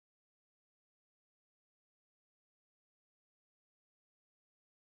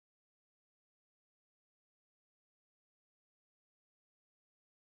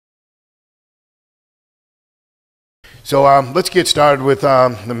So let's get started with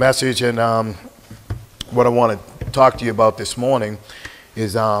the message, and what I want to talk to you about this morning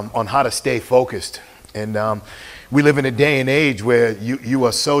is on how to stay focused. And we live in a day and age where you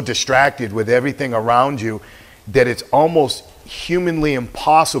are so distracted with everything around you that it's almost humanly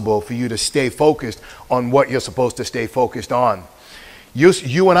impossible for you to stay focused on what you're supposed to stay focused on.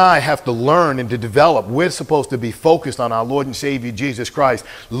 You and I have to learn and to develop. We're supposed to be focused on our Lord and Savior Jesus Christ,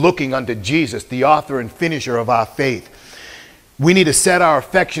 looking unto Jesus, the author and finisher of our faith. We need to set our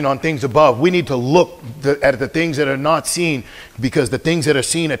affection on things above. We need to look at the things that are not seen, because the things that are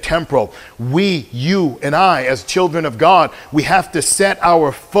seen are temporal. You and I, as children of God, we have to set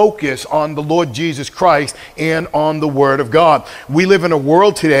our focus on the Lord Jesus Christ and on the Word of God. We live in a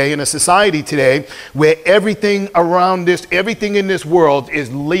world today, in a society today, where everything around this, everything in this world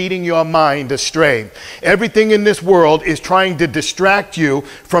is leading your mind astray. Everything in this world is trying to distract you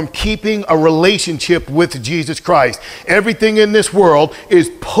from keeping a relationship with Jesus Christ. Everything in this world is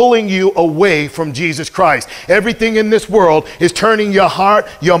pulling you away from Jesus Christ. Everything in this world is turning your heart,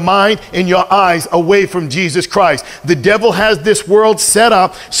 your mind, and your eyes away from Jesus Christ. The devil has this world set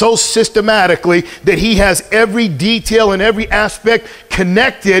up so systematically that he has every detail and every aspect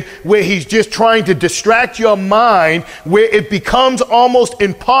connected, where he's just trying to distract your mind, where it becomes almost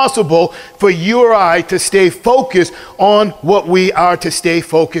impossible for you or I to stay focused on what we are to stay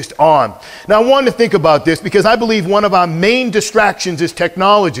focused on. Now, I want to think about this because I believe one of our main distractions is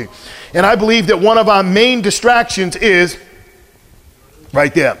technology. And I believe that one of our main distractions is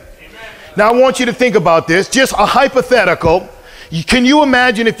right there. Amen. Now, I want you to think about this, just a hypothetical. Can you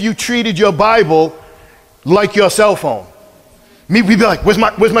imagine if you treated your Bible like your cell phone? We'd be like, where's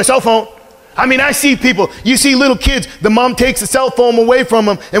my cell phone? I mean, I see people, you see little kids, the mom takes the cell phone away from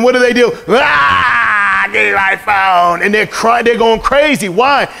them, and what do? Ah, give me my phone. And they're crying, they're going crazy.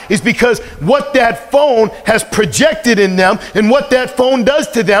 Why? It's because what that phone has projected in them and what that phone does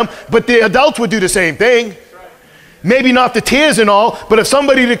to them, but the adults would do the same thing. Maybe not the tears and all, but if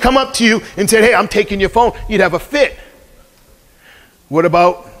somebody to come up to you and said, hey, I'm taking your phone, you'd have a fit. What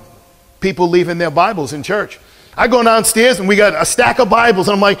about people leaving their Bibles in church? I go downstairs and we got a stack of Bibles,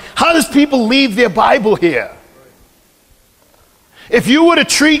 and I'm like, how does people leave their Bible here? If you were to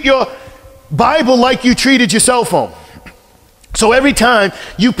treat your Bible like you treated your cell phone, so every time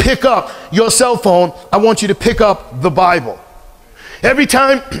you pick up your cell phone, I want you to pick up the Bible. Every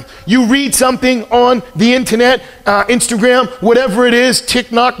time you read something on the internet, Instagram, whatever it is,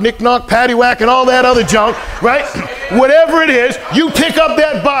 tick-knock, nick-knock, paddywhack, and all that other junk, right? Whatever it is, you pick up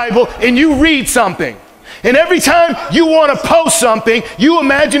that Bible and you read something. And every time you want to post something, you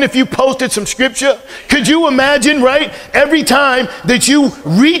imagine if you posted some scripture. Could you imagine, right? Every time that you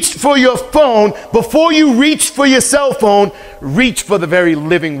reached for your phone, before you reached for your cell phone, reach for the very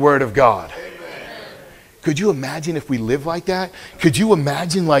living Word of God. Could you imagine if we live like that? Could you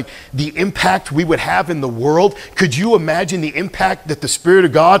imagine like the impact we would have in the world? Could you imagine the impact that the Spirit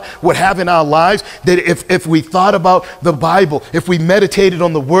of God would have in our lives? That if we thought about the Bible, if we meditated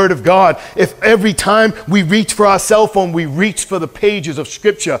on the Word of God, if every time we reached for our cell phone, we reached for the pages of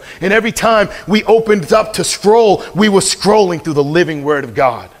Scripture, and every time we opened up to scroll, we were scrolling through the living Word of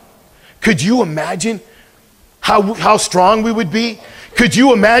God. Could you imagine how strong we would be? Could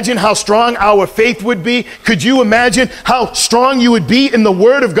you imagine how strong our faith would be? Could you imagine how strong you would be in the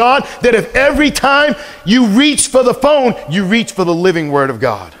Word of God? That if every time you reach for the phone, you reach for the living Word of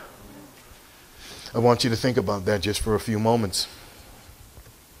God. I want you to think about that just for a few moments.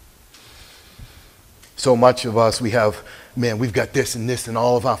 So much of us, we've got this and this and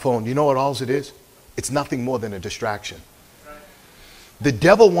all of our phone. You know what all it is? It's nothing more than a distraction. The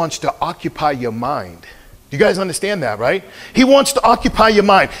devil wants to occupy your mind. You guys understand that, right? He wants to occupy your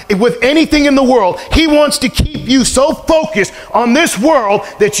mind. With anything in the world, he wants to keep you so focused on this world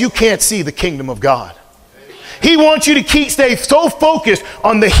that you can't see the kingdom of God. He wants you to stay so focused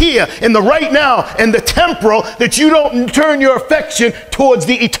on the here and the right now and the temporal that you don't turn your affection towards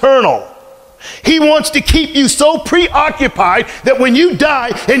the eternal. He wants to keep you so preoccupied that when you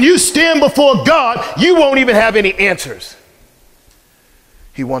die and you stand before God, you won't even have any answers.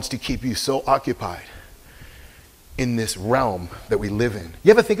 He wants to keep you so occupied in this realm that we live in.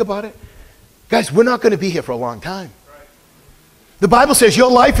 You ever think about it? Guys, we're not going to be here for a long time. The Bible says your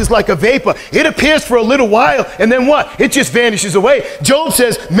life is like a vapor. It appears for a little while, and then what? It just vanishes away. Job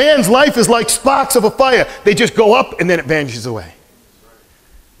says man's life is like sparks of a fire. They just go up, and then it vanishes away.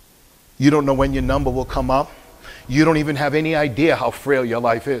 You don't know when your number will come up. You don't even have any idea how frail your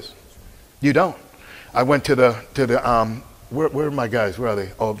life is. You don't. I went to the where are my guys? Where are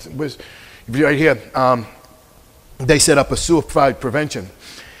they? Oh, right here. They set up a suicide prevention.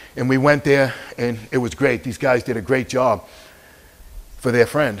 And we went there, and it was great. These guys did a great job for their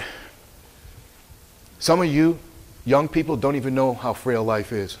friend. Some of you young people don't even know how frail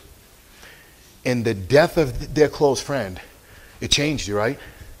life is. And the death of their close friend, it changed you, right?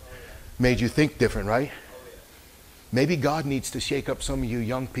 Made you think different, right? Maybe God needs to shake up some of you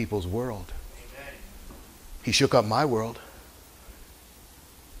young people's world. He shook up my world.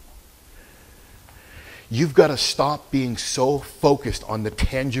 You've got to stop being so focused on the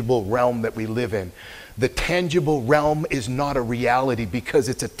tangible realm that we live in. The tangible realm is not a reality because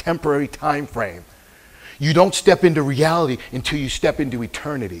it's a temporary time frame. You don't step into reality until you step into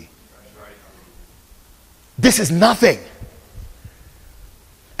eternity. This is nothing.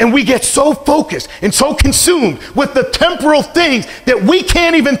 And we get so focused and so consumed with the temporal things that we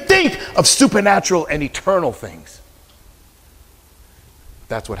can't even think of supernatural and eternal things.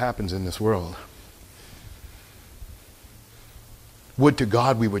 That's what happens in this world. Would to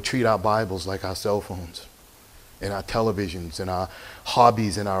God we would treat our Bibles like our cell phones and our televisions and our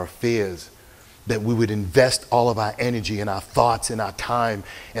hobbies and our affairs, that we would invest all of our energy and our thoughts and our time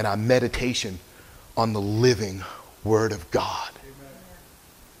and our meditation on the living Word of God. Amen.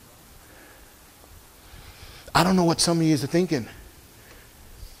 I don't know what some of you are thinking.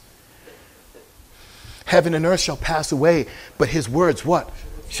 Heaven and earth shall pass away, but His words, what?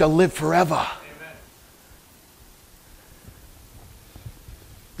 Shall live forever.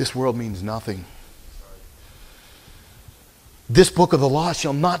 This world means nothing. This book of the law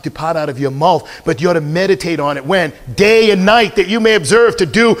shall not depart out of your mouth, but you ought to meditate on it when? Day and night, that you may observe to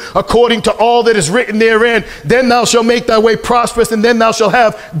do according to all that is written therein. Then thou shalt make thy way prosperous, and then thou shalt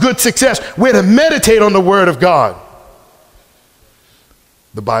have good success. We're to meditate on the Word of God.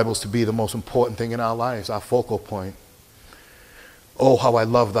 The Bible's to be the most important thing in our lives, our focal point. Oh, how I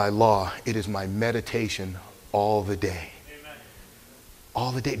love thy law. It is my meditation all the day.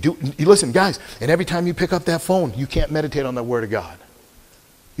 All the day. Listen, guys, and every time you pick up that phone, you can't meditate on the Word of God.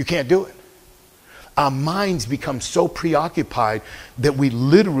 You can't do it. Our minds become so preoccupied that we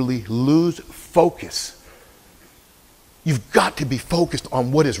literally lose focus. You've got to be focused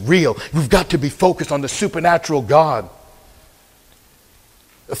on what is real. You've got to be focused on the supernatural God.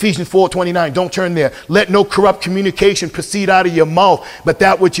 Ephesians 4:29, don't turn there. Let no corrupt communication proceed out of your mouth, but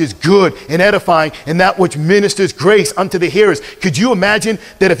that which is good and edifying, and that which ministers grace unto the hearers. Could you imagine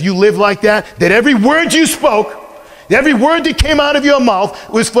that if you live like that every word you spoke, every word that came out of your mouth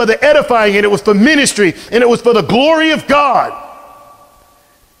was for the edifying, and it was for ministry, and it was for the glory of God?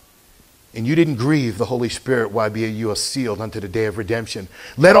 And you didn't grieve the Holy Spirit, whereby you are sealed unto the day of redemption.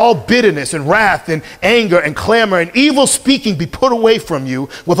 Let all bitterness and wrath and anger and clamor and evil speaking be put away from you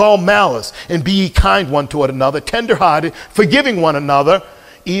with all malice. And be ye kind one toward another, tenderhearted, forgiving one another,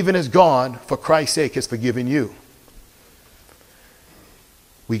 even as God, for Christ's sake, has forgiven you.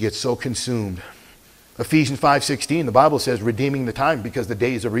 We get so consumed. Ephesians 5:16, the Bible says, redeeming the time because the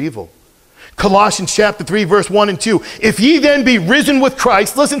days are evil. Colossians chapter 3, verse 1 and 2. If ye then be risen with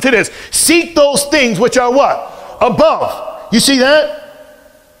Christ, listen to this, seek those things which are what? Above. You see that?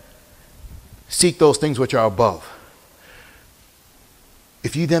 Seek those things which are above.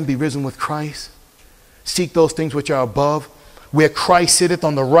 If ye then be risen with Christ, seek those things which are above, where Christ sitteth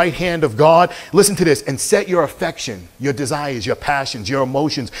on the right hand of God. Listen to this, and set your affection, your desires, your passions, your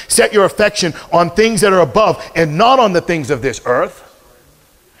emotions, set your affection on things that are above and not on the things of this earth.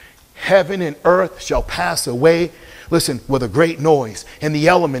 Heaven and earth shall pass away, listen, with a great noise, and the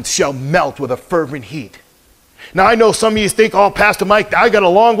elements shall melt with a fervent heat. Now, I know some of you think, oh, Pastor Mike, I got a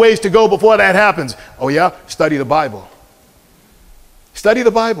long ways to go before that happens. Oh, yeah? Study the Bible. Study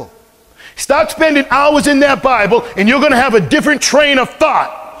the Bible. Start spending hours in that Bible, and you're going to have a different train of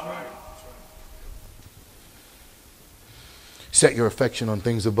thought. Set your affection on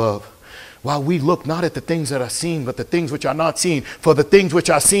things above. While we look not at the things that are seen, but the things which are not seen. For the things which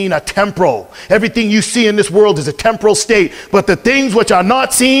are seen are temporal. Everything you see in this world is a temporal state. But the things which are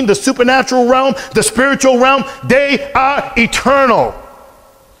not seen, the supernatural realm, the spiritual realm, they are eternal.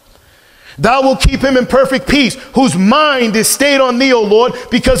 Thou wilt keep him in perfect peace, whose mind is stayed on thee, O Lord,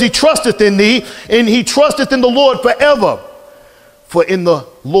 because he trusteth in thee, and he trusteth in the Lord forever. For in the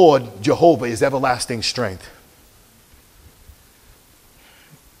Lord Jehovah is everlasting strength.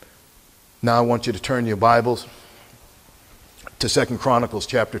 Now I want you to turn your Bibles to 2 Chronicles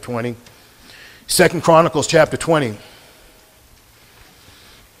chapter 20. 2 Chronicles chapter 20.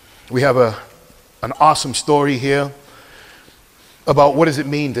 We have an awesome story here about what does it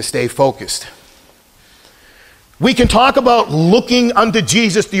mean to stay focused. We can talk about looking unto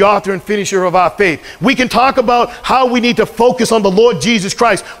Jesus, the author and finisher of our faith. We can talk about how we need to focus on the Lord Jesus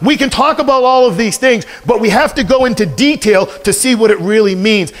Christ. We can talk about all of these things, but we have to go into detail to see what it really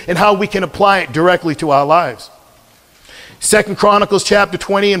means and how we can apply it directly to our lives. 2 Chronicles chapter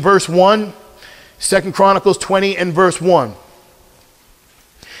 20 and verse 1. 2 Chronicles 20 and verse 1.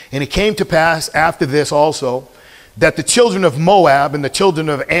 And it came to pass after this also, that the children of Moab and the children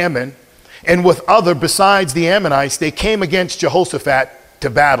of Ammon, and with other besides the Ammonites, they came against Jehoshaphat to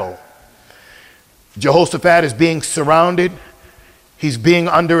battle. Jehoshaphat is being surrounded. He's being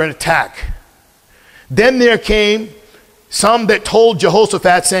under an attack. Then there came some that told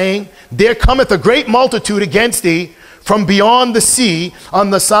Jehoshaphat, saying, there cometh a great multitude against thee from beyond the sea on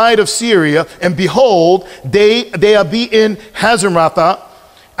the side of Syria, and behold, they are be in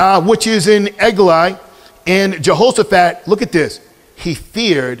Hazarathah, which is in Eglah. And Jehoshaphat, look at this, he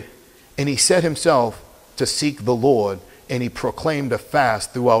feared, and he set himself to seek the Lord, and he proclaimed a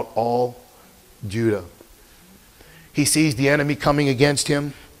fast throughout all Judah. He sees the enemy coming against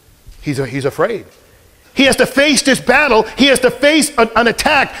him. He's afraid. He has to face this battle. He has to face an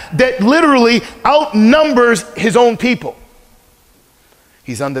attack that literally outnumbers his own people.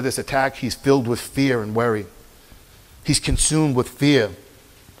 He's under this attack. He's filled with fear and worry. He's consumed with fear.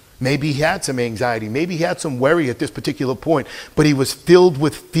 Maybe he had some anxiety. Maybe he had some worry at this particular point, but he was filled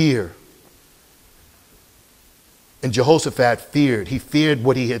with fear. And Jehoshaphat feared. He feared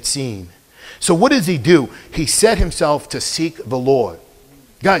what he had seen. So what does he do? He set himself to seek the Lord.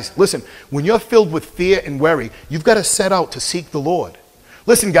 Guys, listen, when you're filled with fear and worry, you've got to set out to seek the Lord.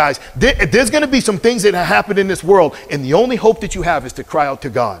 Listen, guys, there's going to be some things that happen in this world, and the only hope that you have is to cry out to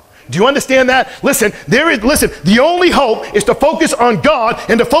God. Do you understand that? Listen, the only hope is to focus on God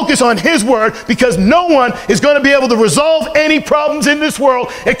and to focus on His Word, because no one is going to be able to resolve any problems in this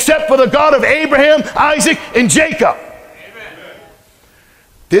world except for the God of Abraham, Isaac, and Jacob.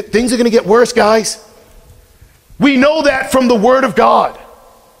 Amen. Things are going to get worse, guys. We know that from the Word of God.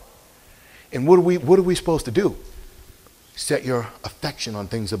 And what are we supposed to do? Set your affection on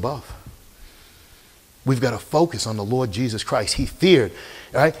things above. We've got to focus on the Lord Jesus Christ. He feared,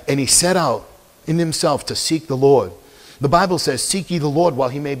 right? And he set out in himself to seek the Lord. The Bible says, seek ye the Lord while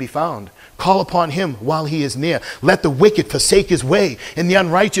he may be found. Call upon him while he is near. Let the wicked forsake his way, and the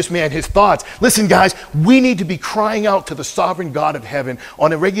unrighteous man his thoughts. Listen, guys, we need to be crying out to the sovereign God of heaven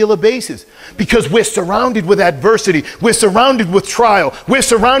on a regular basis, because we're surrounded with adversity. We're surrounded with trial. We're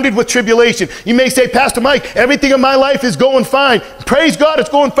surrounded with tribulation. You may say, Pastor Mike, everything in my life is going fine. Praise God, it's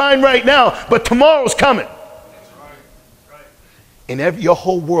going fine right now, but tomorrow's coming. And your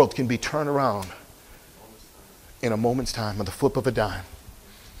whole world can be turned around in a moment's time, at the flip of a dime.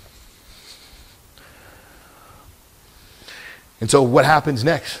 And so what happens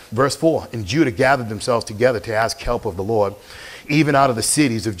next? Verse 4, and Judah gathered themselves together to ask help of the Lord. Even out of the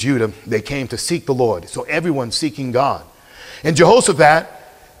cities of Judah, they came to seek the Lord. So everyone's seeking God. And Jehoshaphat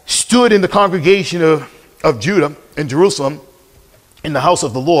stood in the congregation of Judah in Jerusalem, in the house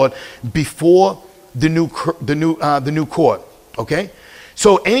of the Lord, before the new court. Okay?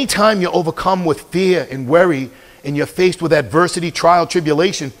 So anytime you're overcome with fear and worry, and you're faced with adversity, trial,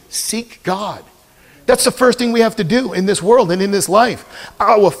 tribulation, seek God. That's the first thing we have to do in this world and in this life.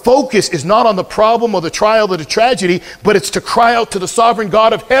 Our focus is not on the problem or the trial or the tragedy, but it's to cry out to the sovereign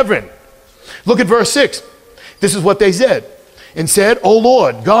God of heaven. Look at verse 6. This is what they said. And said, O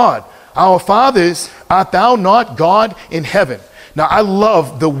Lord God, our fathers, art thou not God in heaven? Now I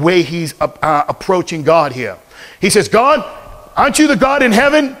love the way he's approaching God here. He says, God, aren't you the God in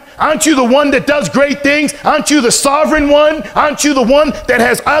heaven? Aren't you the one that does great things? Aren't you the sovereign one? Aren't you the one that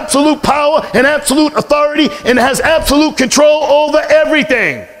has absolute power and absolute authority and has absolute control over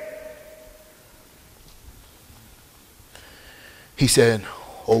everything? He said,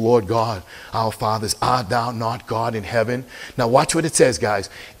 O Lord God, our fathers, art thou not God in heaven? Now watch what it says,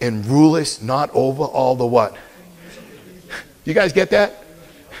 guys. And rulest not over all the what? You guys get that?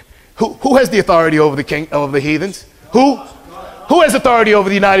 Who has the authority over the king, over the heathens? Who? Who has authority over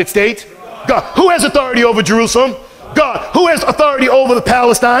the United States? God. Who has authority over Jerusalem? God. Who has authority over the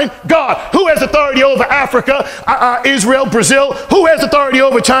Palestine? God. Who has authority over Africa, Israel, Brazil? Who has authority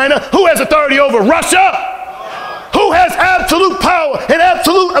over China? Who has authority over Russia? Who has absolute power and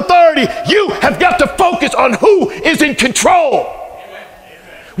absolute authority? You have got to focus on who is in control.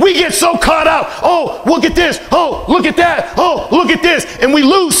 We get so caught up. Oh, look at this. Oh, look at that. Oh, look at this. And we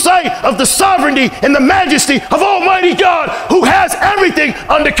lose sight of the sovereignty and the majesty of Almighty God, who has everything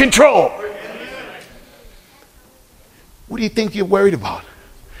under control. What do you think you're worried about?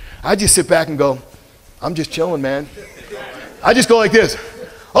 I just sit back and go, I'm just chilling, man. I just go like this.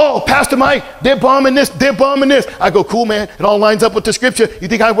 Oh, Pastor Mike, they're bombing this, they're bombing this. I go, cool, man. It all lines up with the scripture. You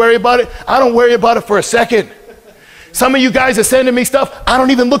think I worry about it? I don't worry about it for a second. Some of you guys are sending me stuff. I don't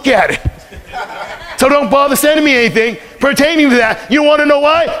even look at it. So don't bother sending me anything pertaining to that. You want to know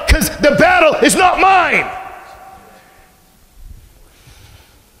why? Because the battle is not mine.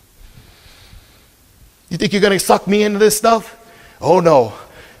 You think you're going to suck me into this stuff? Oh, no.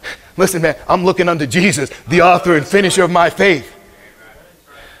 Listen, man, I'm looking unto Jesus, the author and finisher of my faith.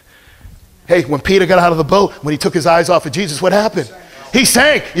 Hey, when Peter got out of the boat, when he took his eyes off of Jesus, what happened? He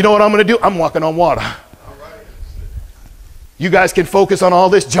sank. You know what I'm going to do? I'm walking on water. You guys can focus on all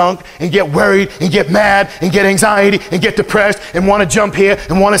this junk and get worried and get mad and get anxiety and get depressed and want to jump here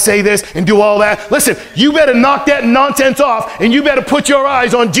and want to say this and do all that. Listen, you better knock that nonsense off and you better put your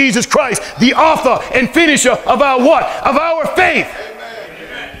eyes on Jesus Christ, the author and finisher of our what? Of our faith.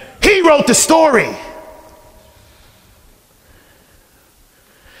 Amen. He wrote the story.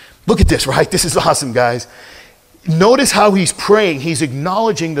 Look at this, right? This is awesome, guys. Notice how he's praying. He's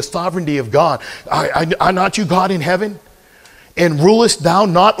acknowledging the sovereignty of God. Are not you God in heaven? And rulest thou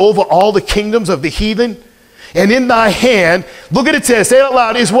not over all the kingdoms of the heathen? And in thy hand, look at it says, say it out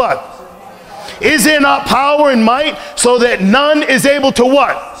loud, is what? Is there not power and might so that none is able to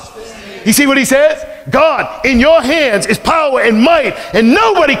what? You see what he says? God, in your hands is power and might, and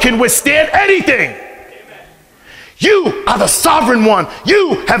nobody can withstand anything. You are the sovereign one.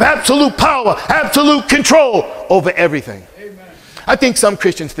 You have absolute power, absolute control over everything. I think some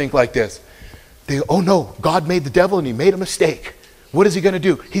Christians think like this. They go, oh no, God made the devil and he made a mistake. What is he going to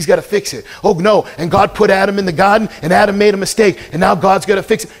do? He's got to fix it. Oh no, and God put Adam in the garden and Adam made a mistake and now God's got to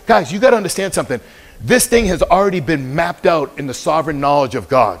fix it. Guys, you got to understand something. This thing has already been mapped out in the sovereign knowledge of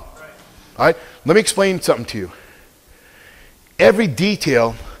God. All right, let me explain something to you. Every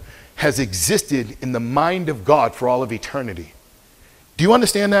detail has existed in the mind of God for all of eternity. Do you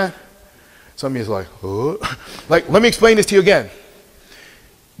understand that? Some of you is like, oh. Like, let me explain this to you again.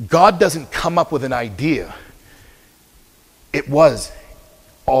 God doesn't come up with an idea. It was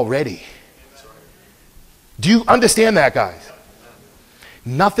already. Do you understand that, guys?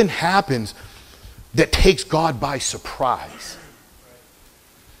 Nothing happens that takes God by surprise.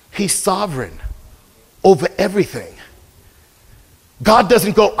 He's sovereign over everything. God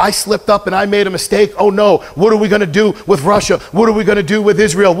doesn't go, I slipped up and I made a mistake. Oh no, what are we going to do with Russia? What are we going to do with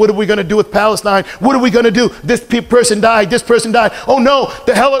Israel? What are we going to do with Palestine? What are we going to do? This person died, this person died. Oh no,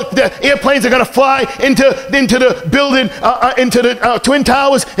 the airplanes are going to fly into the building, into the Twin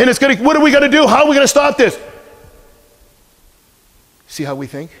Towers, and it's going to, what are we going to do? How are we going to stop this? See how we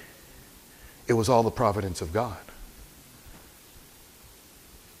think? It was all the providence of God.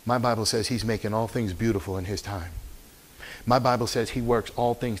 My Bible says he's making all things beautiful in his time. My Bible says he works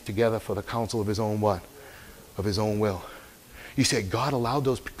all things together for the counsel of his own what? Of his own will. You say God allowed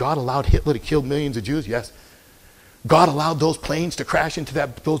Hitler to kill millions of Jews? Yes. God allowed those planes to crash into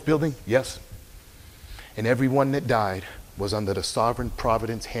those buildings? Yes. And everyone that died was under the sovereign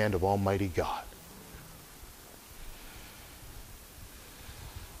providence hand of Almighty God.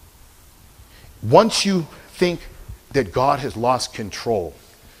 Once you think that God has lost control,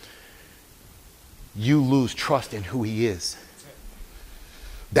 you lose trust in who he is.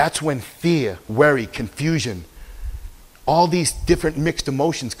 That's when fear, worry, confusion, all these different mixed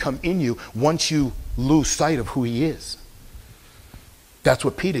emotions come in you once you lose sight of who he is. That's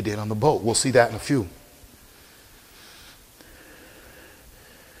what Peter did on the boat. We'll see that in a few.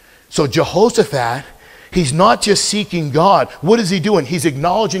 So Jehoshaphat, he's not just seeking God. What is he doing? He's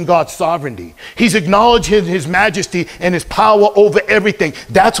acknowledging God's sovereignty. He's acknowledging his majesty and his power over everything.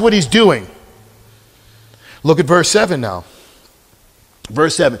 That's what he's doing. Look at verse 7 now.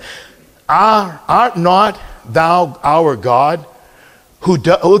 Verse 7. Art not thou our God,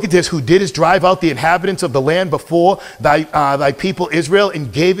 look at this, who didst drive out the inhabitants of the land before thy people Israel,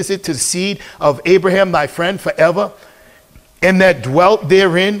 and gavest it to the seed of Abraham thy friend forever, and that dwelt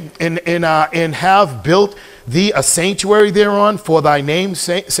therein, and have built thee a sanctuary thereon for thy name,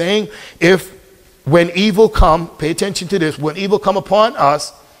 saying, if when evil come, pay attention to this, when evil come upon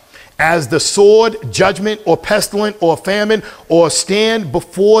us, as the sword, judgment, or pestilence, or famine, or stand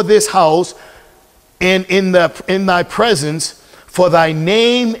before this house, and in thy presence, for thy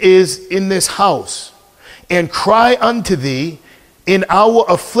name is in this house, and cry unto thee in our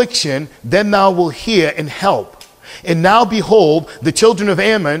affliction, then thou wilt hear and help. And now behold, the children of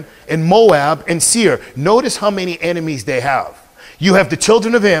Ammon and Moab and Seir. Notice how many enemies they have. You have the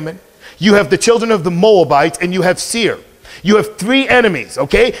children of Ammon, you have the children of the Moabites, and you have Seir. You have three enemies,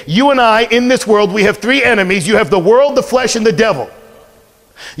 okay? You and I, in this world, we have three enemies. You have the world, the flesh, and the devil.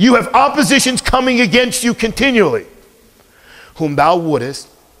 You have oppositions coming against you continually. Whom thou wouldest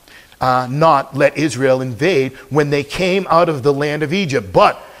not let Israel invade when they came out of the land of Egypt,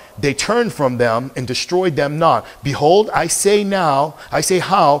 but they turned from them and destroyed them not. Behold, I say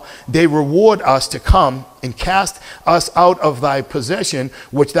how they reward us to come and cast us out of thy possession,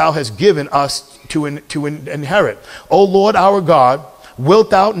 which thou hast given us to inherit. O Lord our God, wilt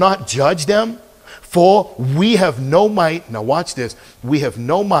thou not judge them? For we have no might. Now watch this. We have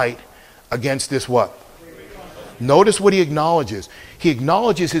no might against this what? Notice what he acknowledges. He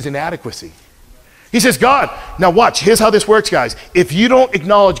acknowledges his inadequacy. He says, God, now watch, here's how this works, guys. If you don't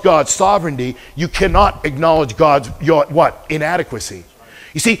acknowledge God's sovereignty, you cannot acknowledge your inadequacy.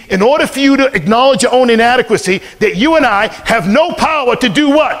 You see, in order for you to acknowledge your own inadequacy, that you and I have no power to do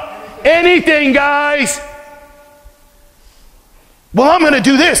what? Anything, guys. Well, I'm going to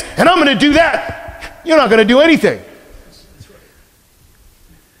do this, and I'm going to do that. You're not going to do anything.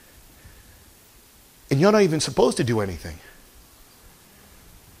 And you're not even supposed to do anything.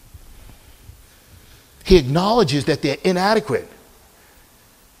 He acknowledges that they're inadequate.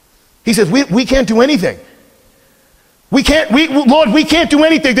 He says, we can't do anything. Lord, we can't do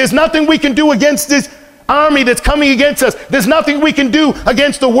anything. There's nothing we can do against this army that's coming against us. There's nothing we can do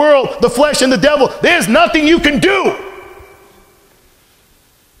against the world, the flesh, and the devil. There's nothing you can do.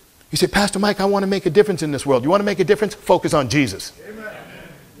 You say, Pastor Mike, I want to make a difference in this world. You want to make a difference? Focus on Jesus. Amen.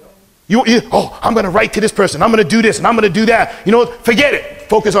 I'm going to write to this person. I'm going to do this, and I'm going to do that. You know what? Forget it.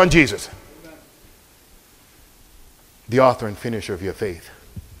 Focus on Jesus. The author and finisher of your faith.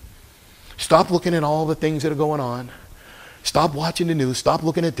 Stop looking at all the things that are going on. Stop watching the news. Stop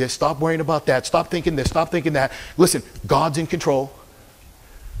looking at this. Stop worrying about that. Stop thinking this. Stop thinking that. Listen, God's in control.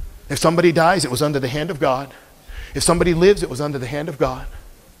 If somebody dies, it was under the hand of God. If somebody lives, it was under the hand of God.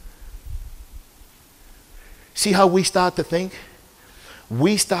 See how we start to think?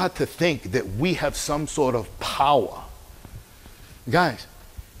 We start to think that we have some sort of power. Guys,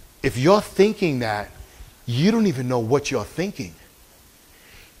 if you're thinking that, you don't even know what you're thinking.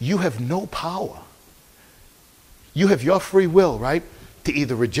 You have no power. You have your free will, right? To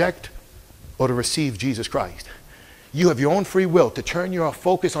either reject or to receive Jesus Christ. You have your own free will to turn your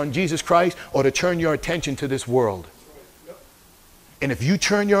focus on Jesus Christ or to turn your attention to this world. And if you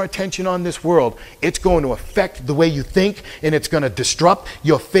turn your attention on this world, it's going to affect the way you think, and it's going to disrupt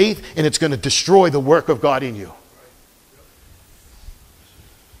your faith, and it's going to destroy the work of God in you.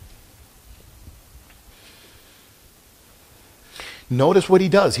 Notice what he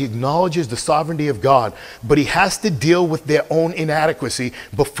does. He acknowledges the sovereignty of God, but he has to deal with their own inadequacy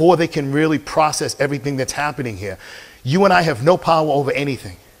before they can really process everything that's happening here. You and I have no power over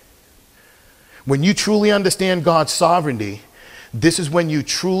anything. When you truly understand God's sovereignty, this is when you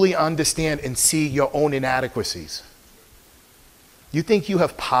truly understand and see your own inadequacies. You think you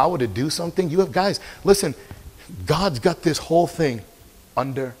have power to do something? You have, guys, listen, God's got this whole thing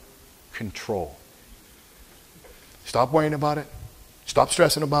under control. Stop worrying about it. Stop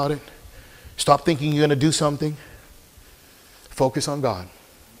stressing about it. Stop thinking you're going to do something. Focus on God.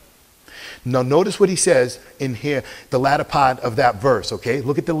 Now notice what he says in here, the latter part of that verse, okay?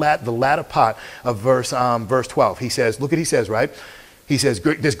 Look at the latter part of verse 12. He says, look what he says, right? He says,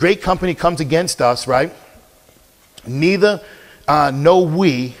 this great company comes against us, right? Neither know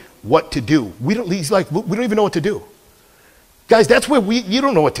we what to do. We don't even know what to do. Guys, that's where you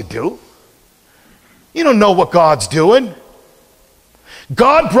don't know what to do. You don't know what God's doing.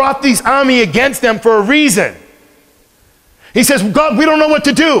 God brought this army against them for a reason. He says, God, we don't know what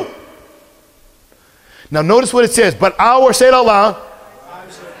to do. Now notice what it says, say it out loud.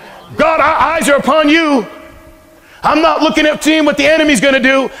 God, our eyes are upon you. I'm not looking at seeing what the enemy's going to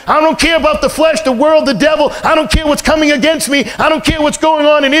do. I don't care about the flesh, the world, the devil. I don't care what's coming against me. I don't care what's going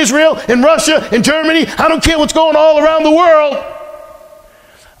on in Israel, in Russia, in Germany. I don't care what's going on all around the world.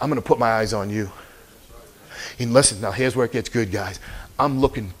 I'm going to put my eyes on you. And listen, now here's where it gets good, guys. I'm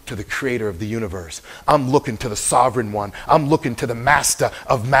looking to the creator of the universe. I'm looking to the sovereign one. I'm looking to the master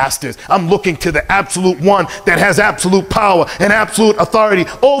of masters. I'm looking to the absolute one that has absolute power and absolute authority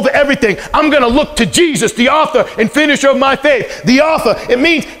over everything. I'm going to look to Jesus, the author and finisher of my faith. The author, it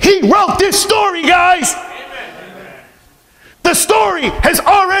means he wrote this story, guys. Amen. The story has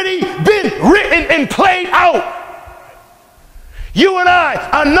already been written and played out. You and I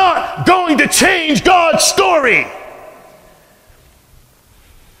are not going to change God's story.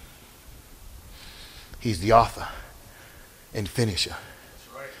 He's the author and finisher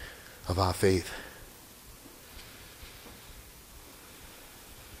of our faith.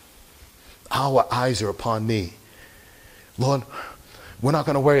 Our eyes are upon thee. Lord, we're not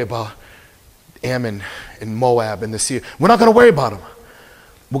going to worry about Ammon and Moab and the Syria. We're not going to worry about them.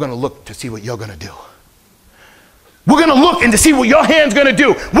 We're going to look to see what you're going to do. We're going to look and to see what your hand's going to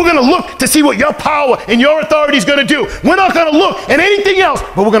do. We're going to look to see what your power and your authority is going to do. We're not going to look at anything else,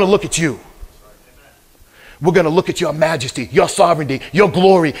 but we're going to look at you. We're going to look at your majesty, your sovereignty, your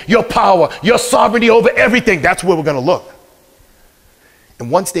glory, your power, your sovereignty over everything. That's where we're going to look. And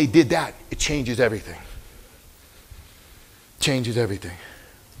once they did that, it changes everything. Changes everything.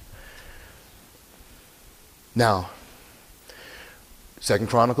 Now, 2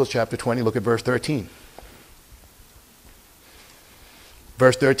 Chronicles chapter 20, look at verse 13.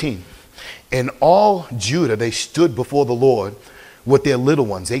 Verse 13. And all Judah, they stood before the Lord with their little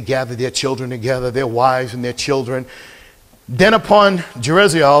ones. They gathered their children together, their wives and their children. Then upon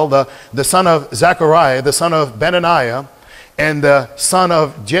Jereziel, the son of Zechariah, the son of Benaniah, and the son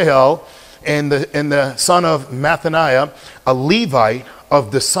of Jehiel, and the son of Mathaniah, a Levite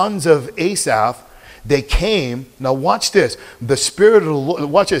of the sons of Asaph, they came. Now watch this. The Spirit of the Lord,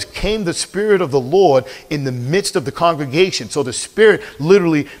 watch this, came the Spirit of the Lord in the midst of the congregation. So the Spirit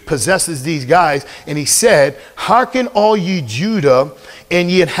literally possesses these guys. And he said, hearken all ye Judah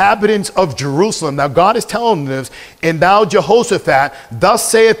and ye inhabitants of Jerusalem. Now God is telling them this. And thou Jehoshaphat, thus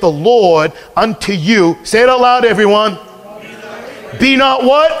saith the Lord unto you. Say it out loud, everyone. Be not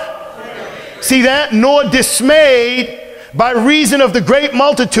what? See that? Nor dismayed by reason of the great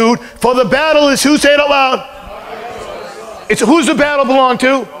multitude, for the battle is who? Say it out loud. It's who's the battle belong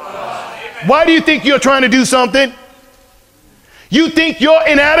to? Why do you think you're trying to do something? You think your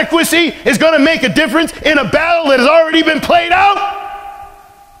inadequacy is going to make a difference in a battle that has already been played out?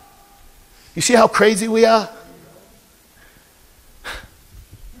 You see how crazy we are?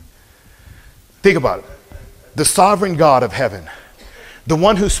 Think about it. The sovereign God of heaven, the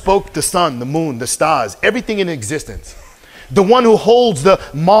one who spoke the sun, the moon, the stars, everything in existence, the one who holds the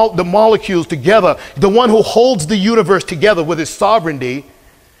molecules together, the one who holds the universe together with his sovereignty,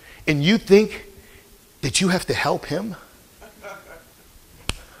 and you think that you have to help him?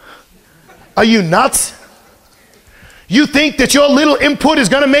 Are you nuts? You think that your little input is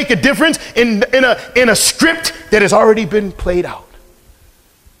going to make a difference in a script that has already been played out?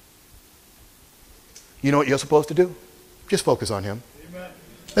 You know what you're supposed to do? Just focus on him. Amen.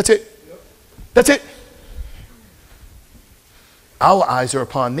 That's it. Yep. That's it. Our eyes are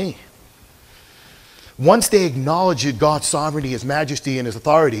upon thee. Once they acknowledge God's sovereignty, his majesty, and his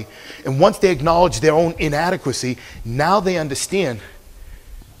authority, and once they acknowledge their own inadequacy, now they understand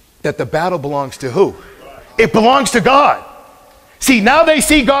that the battle belongs to who? It belongs to God. See, now they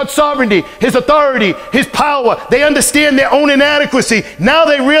see God's sovereignty, his authority, his power. They understand their own inadequacy. Now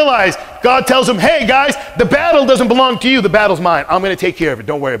they realize, God tells them, hey guys, the battle doesn't belong to you. The battle's mine. I'm going to take care of it.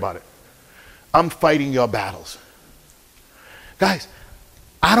 Don't worry about it. I'm fighting your battles. Guys,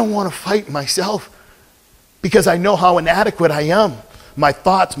 I don't want to fight myself because I know how inadequate I am. My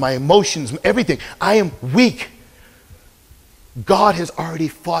thoughts, my emotions, everything. I am weak. God has already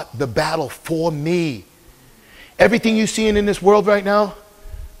fought the battle for me. Everything you're seeing in this world right now,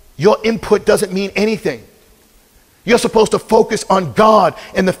 your input doesn't mean anything. You're supposed to focus on God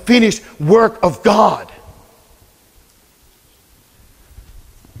and the finished work of God.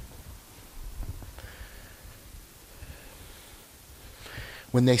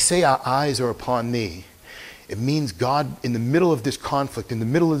 When they say our eyes are upon thee, it means God, in the middle of this conflict, in the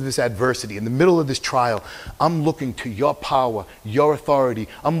middle of this adversity, in the middle of this trial, I'm looking to your power, your authority.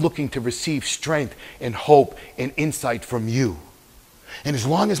 I'm looking to receive strength and hope and insight from you. And as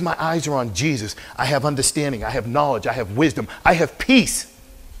long as my eyes are on Jesus, I have understanding, I have knowledge, I have wisdom, I have peace.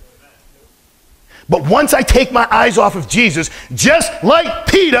 But once I take my eyes off of Jesus, just like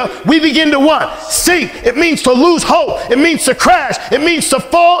Peter, we begin to what? Sink. It means to lose hope. It means to crash. It means to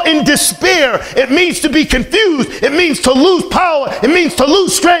fall in despair. It means to be confused. It means to lose power. It means to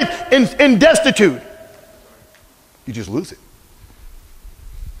lose strength and destitute. You just lose it.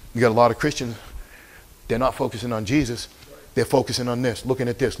 You got a lot of Christians, they're not focusing on Jesus. They're focusing on this, looking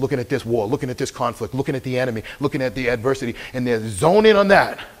at this war, looking at this conflict, looking at the enemy, looking at the adversity, and they're zoning on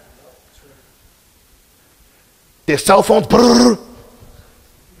that. Their cell phones, brrr,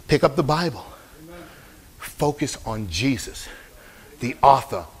 pick up the Bible. Amen. Focus on Jesus, the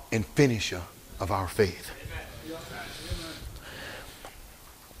author and finisher of our faith. Amen.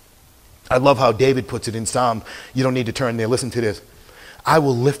 I love how David puts it in Psalm. You don't need to turn there. Listen to this. I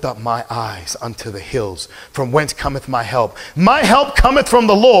will lift up my eyes unto the hills, from whence cometh my help. My help cometh from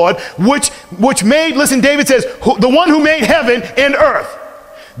the Lord, which made, listen, David says, the one who made heaven and earth.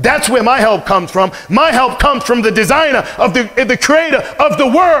 That's where my help comes from. My help comes from the designer of the creator of the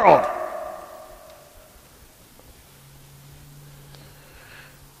world.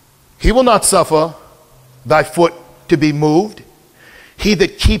 He will not suffer thy foot to be moved. He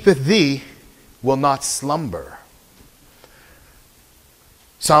that keepeth thee will not slumber.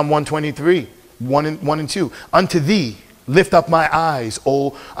 Psalm 123, 1 and 2. Unto thee lift up my eyes,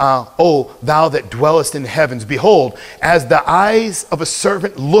 O thou that dwellest in heavens. Behold, as the eyes of a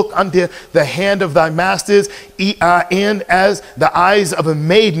servant look unto the hand of thy masters, and as the eyes of a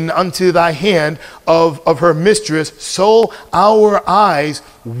maiden unto thy hand of her mistress, so our eyes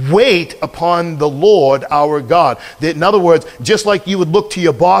wait upon the Lord our God. In other words, just like you would look to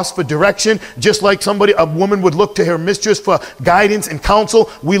your boss for direction, just like a woman would look to her mistress for guidance and counsel,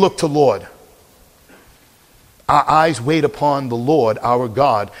 we look to Lord. Our eyes wait upon the Lord our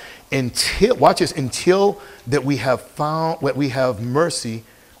God until, watch this, until that we have mercy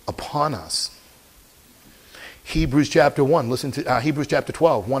upon us. Hebrews chapter 1, listen to Hebrews chapter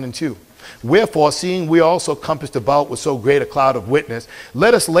 12, 1 and 2. Wherefore, seeing we also compassed about with so great a cloud of witness,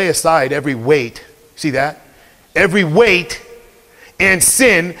 let us lay aside every weight, see that? Every weight and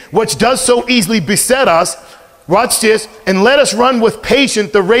sin which does so easily beset us. Watch this. And let us run with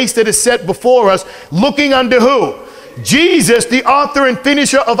patience the race that is set before us, looking unto who? Jesus, the author and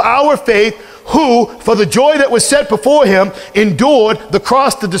finisher of our faith, who, for the joy that was set before him, endured the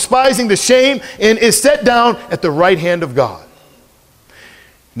cross, despising the shame, and is set down at the right hand of God.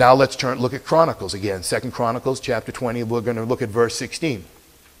 Now let's look at Chronicles again. 2 Chronicles chapter 20. We're going to look at verse 16.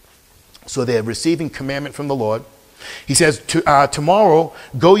 So they're receiving commandment from the Lord. He says, tomorrow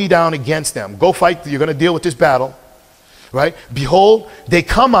go ye down against them. Go fight. You're going to deal with this battle. Right? Behold, they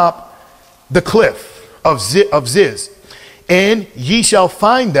come up the cliff of Ziz. And ye shall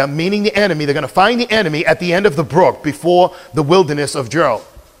find them, meaning the enemy. They're going to find the enemy at the end of the brook before the wilderness of Jeruel.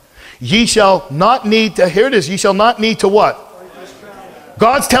 Ye shall not need to, here it is, ye shall not need to what?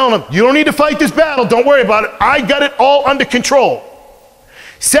 God's telling them, you don't need to fight this battle. Don't worry about it. I got it all under control.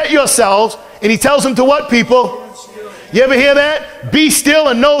 Set yourselves, and he tells them to what, people? You ever hear that? Be still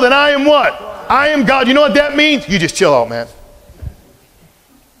and know that I am what? I am God. You know what that means? You just chill out, man.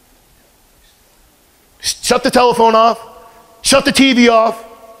 Shut the telephone off. Shut the TV off.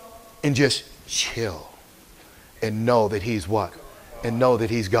 And just chill. And know that he's what? And know that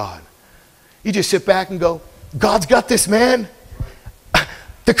he's God. You just sit back and go, God's got this, man.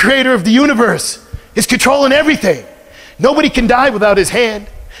 The creator of the universe is controlling everything. Nobody can die without his hand.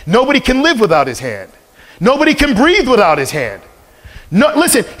 Nobody can live without his hand. Nobody can breathe without his hand. No,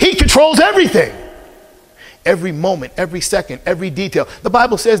 listen, he controls everything. Every moment, every second, every detail. The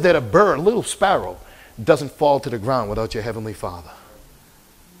Bible says that a bird, a little sparrow, doesn't fall to the ground without your heavenly Father.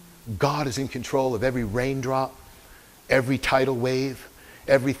 God is in control of every raindrop, every tidal wave,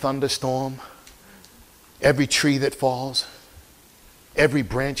 every thunderstorm, every tree that falls, every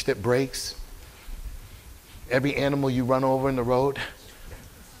branch that breaks, every animal you run over in the road.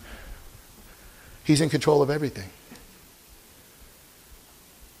 He's in control of everything.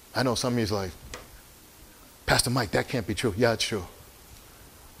 I know some of you's like, Pastor Mike, that can't be true. Yeah, it's true.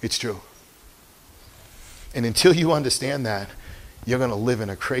 It's true. And until you understand that, you're going to live in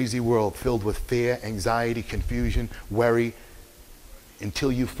a crazy world filled with fear, anxiety, confusion, worry,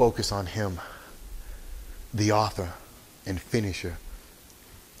 until you focus on him, the author and finisher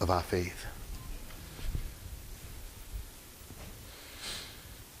of our faith.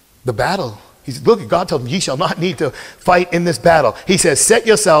 The battle, look, God told him, ye shall not need to fight in this battle. He says, set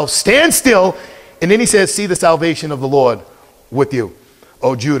yourselves, stand still, and then he says, see the salvation of the Lord with you,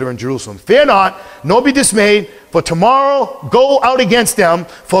 O Judah and Jerusalem. Fear not, nor be dismayed, for tomorrow go out against them,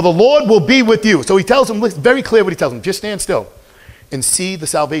 for the Lord will be with you. So he tells them, listen, very clear what he tells them, just stand still and see the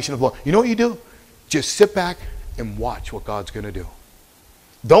salvation of the Lord. You know what you do? Just sit back and watch what God's going to do.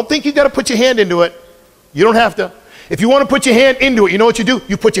 Don't think you got to put your hand into it. You don't have to. If you want to put your hand into it, you know what you do?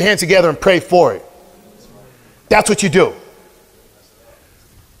 You put your hands together and pray for it. That's what you do.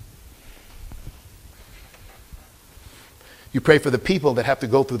 You pray for the people that have to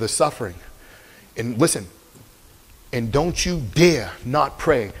go through the suffering. And listen, and don't you dare not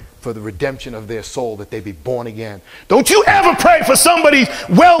pray for the redemption of their soul, that they be born again. Don't you ever pray for somebody's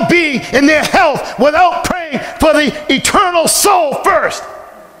well-being and their health without praying for the eternal soul first.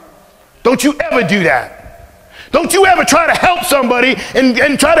 Don't you ever do that. Don't you ever try to help somebody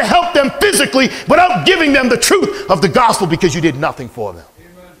and try to help them physically without giving them the truth of the gospel, because you did nothing for them.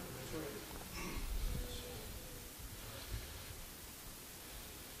 Amen.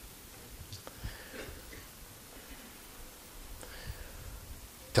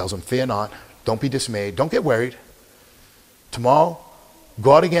 Tells them, fear not, don't be dismayed, don't get worried. Tomorrow,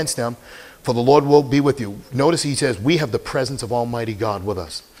 go out against them, for the Lord will be with you. Notice he says, we have the presence of Almighty God with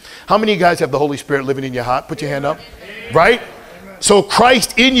us. How many of you guys have the Holy Spirit living in your heart? Put your hand up. Right? So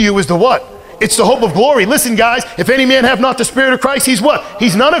Christ in you is the what? It's the hope of glory. Listen, guys, if any man have not the Spirit of Christ, he's what?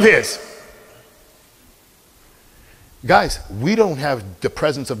 He's none of his. Guys, we don't have the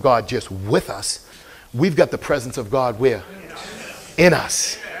presence of God just with us. We've got the presence of God where? In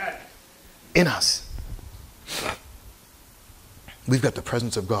us. In us. We've got the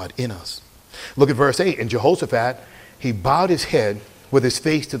presence of God in us. Look at verse 8. And Jehoshaphat, he bowed his head with his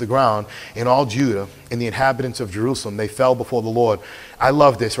face to the ground, and all Judah and the inhabitants of Jerusalem, they fell before the Lord. I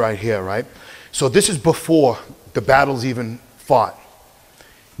love this right here, right? So this is before the battle's even fought.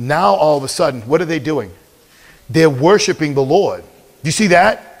 Now all of a sudden, what are they doing? They're worshiping the Lord. Do you see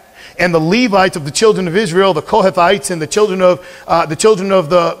that? And the Levites of the children of Israel, the Kohathites and the children of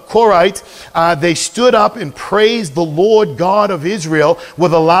the Korites, they stood up and praised the Lord God of Israel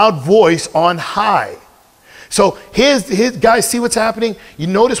with a loud voice on high. So here's guys, see what's happening? You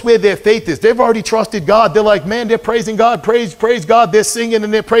notice where their faith is. They've already trusted God. They're like, man, they're praising God. Praise God. They're singing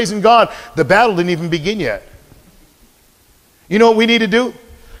and they're praising God. The battle didn't even begin yet. You know what we need to do?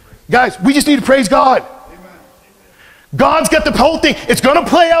 Guys, we just need to praise God. God's got the whole thing. It's going to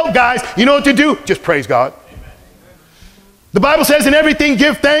play out, guys. You know what to do? Just praise God. The Bible says in everything,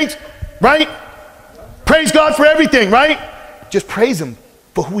 give thanks, right? Praise God for everything, right? Just praise him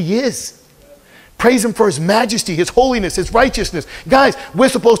for who he is. Praise him for his majesty, his holiness, his righteousness. Guys, we're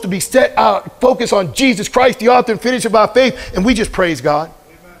supposed to be focused on Jesus Christ, the author and finisher of our faith, and we just praise God.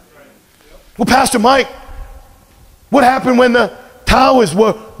 Well, Pastor Mike, what happened when the towers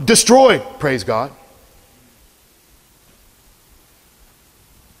were destroyed? Praise God.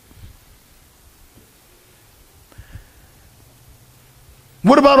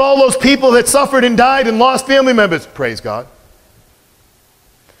 What about all those people that suffered and died and lost family members? Praise God.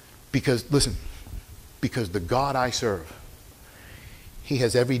 Because, listen, because the God I serve, he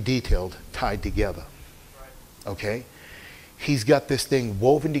has every detail tied together. Okay? He's got this thing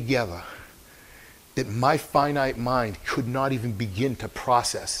woven together that my finite mind could not even begin to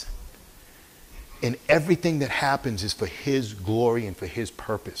process. And everything that happens is for his glory and for his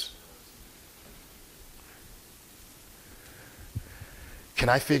purpose. Can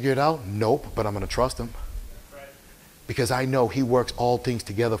I figure it out? Nope, but I'm going to trust him. Because I know he works all things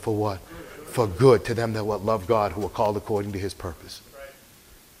together for what? For good to them that love God, who are called according to his purpose.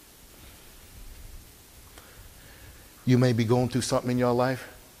 You may be going through something in your life.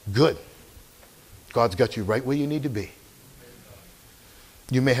 Good. God's got you right where you need to be.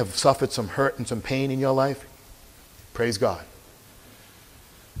 You may have suffered some hurt and some pain in your life. Praise God.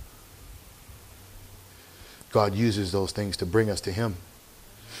 God uses those things to bring us to him.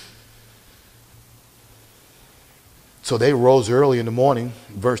 So they rose early in the morning,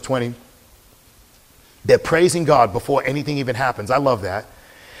 verse 20. They're praising God before anything even happens. I love that.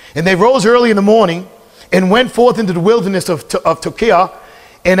 And they rose early in the morning and went forth into the wilderness of Tekoa.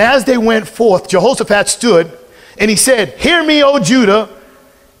 And as they went forth, Jehoshaphat stood and he said, hear me, O Judah,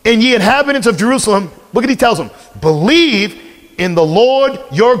 and ye inhabitants of Jerusalem. Look what he tells them. Believe in the Lord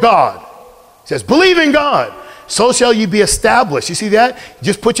your God. He says, believe in God. So shall you be established. You see that?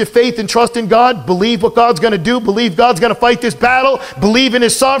 Just put your faith and trust in God. Believe what God's going to do. Believe God's going to fight this battle. Believe in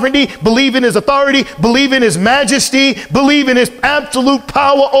his sovereignty. Believe in his authority. Believe in his majesty. Believe in his absolute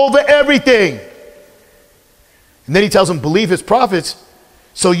power over everything. And then he tells them, believe his prophets,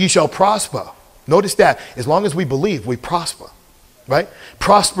 so you shall prosper. Notice that. As long as we believe, we prosper. Right?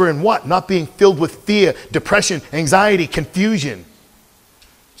 Prosper in what? Not being filled with fear, depression, anxiety, confusion.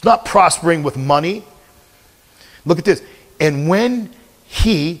 It's not prospering with money. Look at this. And when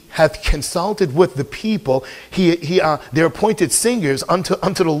he hath consulted with the people, they're appointed singers unto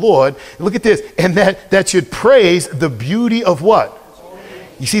the Lord. Look at this. And that should praise the beauty of what?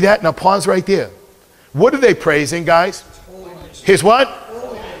 You see that? Now pause right there. What are they praising, guys? His what?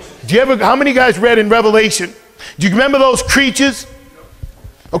 Do you ever, how many guys read in Revelation? Do you remember those creatures?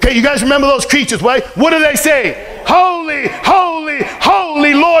 Okay, you guys remember those creatures, right? What do they say? Holy, holy,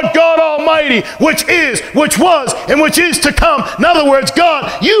 holy Lord God Almighty, which is, which was, and which is to come. In other words,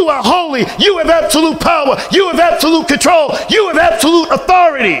 God, you are holy. You have absolute power. You have absolute control. You have absolute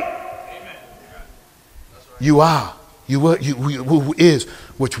authority. Amen. You are. Who is,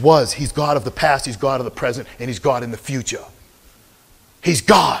 which was. He's God of the past. He's God of the present. And he's God in the future. He's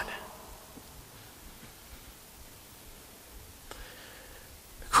God.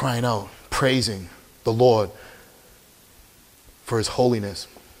 Crying out, praising the Lord for his holiness.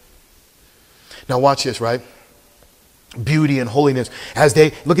 Now watch this, right? Beauty and holiness. As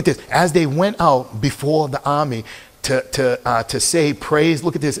they, look at this, as they went out before the army to say praise,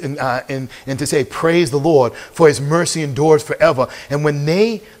 look at this, and to say praise the Lord, for his mercy endures forever. And when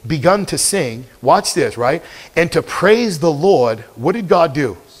they begun to sing, watch this, right? And to praise the Lord, what did God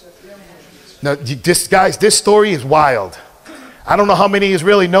do? Now, guys, this story is wild. I don't know how many of you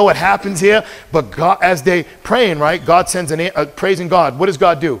really know what happens here, but God, as they praying, right, God sends praising God. What does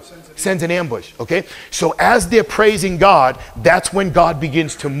God do? Sends an ambush, okay? So as they're praising God, that's when God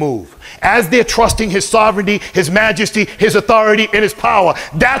begins to move. As they're trusting his sovereignty, his majesty, his authority, and his power,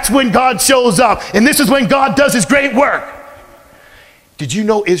 that's when God shows up. And this is when God does his great work. Did you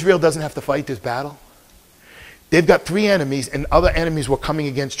know Israel doesn't have to fight this battle? They've got 3 enemies, and other enemies were coming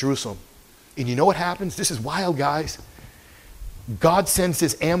against Jerusalem. And you know what happens? This is wild, guys. God sends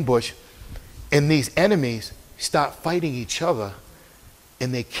this ambush, and these enemies start fighting each other,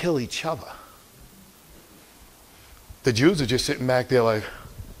 and they kill each other. The Jews are just sitting back there like,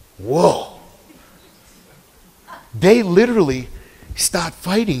 whoa. They literally start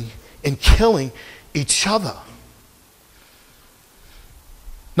fighting and killing each other.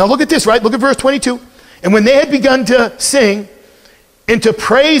 Now look at this, right? Look at verse 22. And when they had begun to sing and to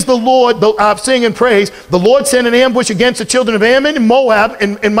praise the Lord, sing and praise, the Lord sent an ambush against the children of Ammon and Moab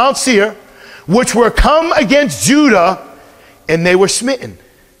and Mount Seir, which were come against Judah, and they were smitten.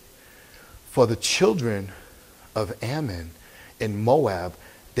 For the children of Ammon and Moab,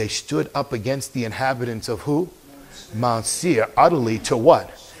 they stood up against the inhabitants of who? Mount Seir, utterly to what?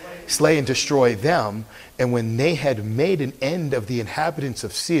 Slay and destroy them. And when they had made an end of the inhabitants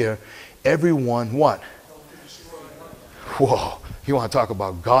of Seir, everyone what? Whoa. You want to talk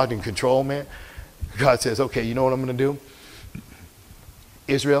about God in control, man? God says, okay, you know what I'm going to do?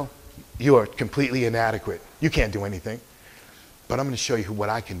 Israel, you are completely inadequate. You can't do anything. But I'm going to show you what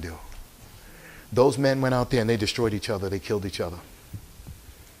I can do. Those men went out there and they destroyed each other. They killed each other.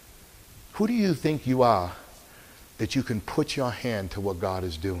 Who do you think you are that you can put your hand to what God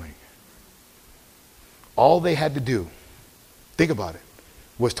is doing? All they had to do, think about it,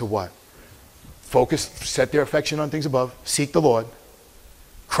 was to what? Focus, set their affection on things above, seek the Lord,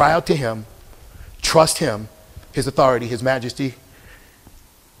 cry out to him, trust him, his authority, his majesty,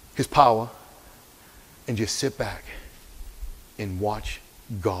 his power, and just sit back and watch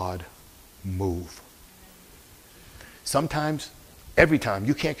God move. Sometimes, every time,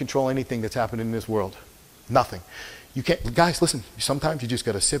 you can't control anything that's happening in this world. Nothing. You can't, guys, listen, sometimes you just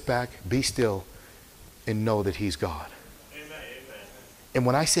got to sit back, be still, and know that he's God. Amen. And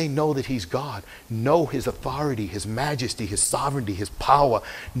when I say know that he's God, know his authority, his majesty, his sovereignty, his power.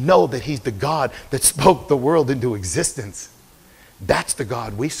 Know that he's the God that spoke the world into existence. That's the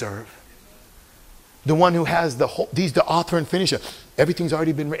God we serve. The one who has the whole, he's the author and finisher. Everything's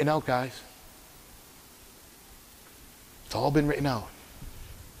already been written out, guys. It's all been written out.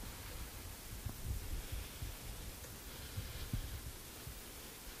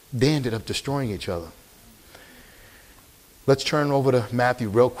 They ended up destroying each other. Let's turn over to Matthew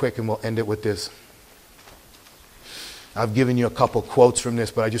real quick and we'll end it with this. I've given you a couple quotes from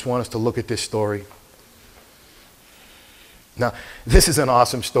this, but I just want us to look at this story. Now, this is an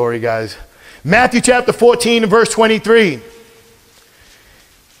awesome story, guys. Matthew chapter 14 and verse 23.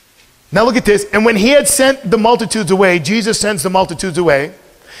 Now look at this. And when he had sent the multitudes away, Jesus sends the multitudes away.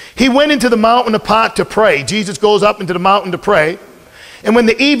 He went into the mountain apart to pray. Jesus goes up into the mountain to pray. And when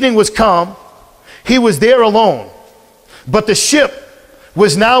the evening was come, he was there alone. But the ship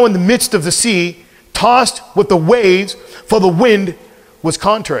was now in the midst of the sea, tossed with the waves, for the wind was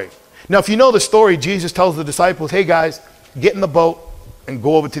contrary. Now, if you know the story, Jesus tells the disciples, hey guys, get in the boat and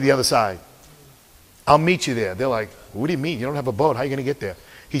go over to the other side. I'll meet you there. They're like, what do you mean? You don't have a boat. How are you going to get there?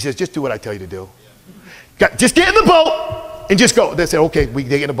 He says, just do what I tell you to do. Just get in the boat and just go. They say, okay, they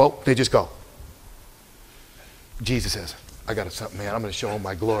get in the boat. They just go. Jesus says, I got something, man. I'm going to show him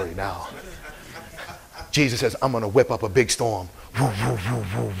my glory now. Jesus says, I'm going to whip up a big storm. Woo, woo, woo,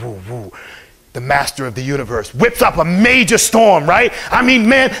 woo, woo, woo. The master of the universe whips up a major storm, right? I mean,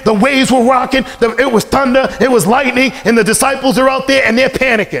 man, the waves were rocking. It was thunder. It was lightning. And the disciples are out there and they're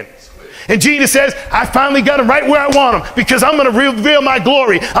panicking. And Jesus says, I finally got him right where I want him because I'm going to reveal my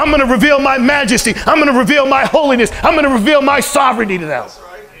glory. I'm going to reveal my majesty. I'm going to reveal my holiness. I'm going to reveal my sovereignty to them. That's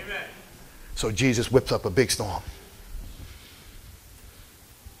right. Amen. So Jesus whips up a big storm.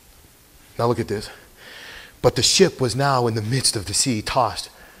 Now look at this. But the ship was now in the midst of the sea, tossed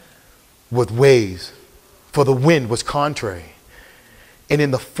with waves, for the wind was contrary. And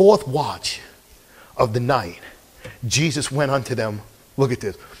in the fourth watch of the night, Jesus went unto them, look at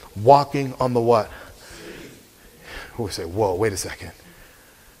this, walking on the what? We say, whoa, wait a second.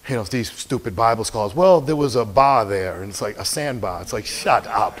 You know, these stupid Bible scholars, well, there was a bar there, and it's like a sandbar. It's like, shut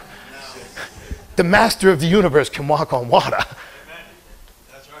up. The master of the universe can walk on water.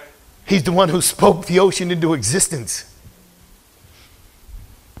 He's the one who spoke the ocean into existence.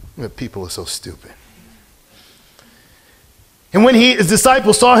 People are so stupid. And when his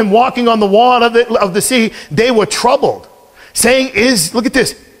disciples saw him walking on the water of the sea, they were troubled. saying, look at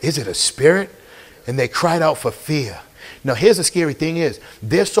this, is it a spirit? And they cried out for fear. Now, here's the scary thing is,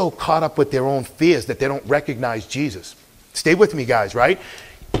 they're so caught up with their own fears that they don't recognize Jesus. Stay with me, guys, right?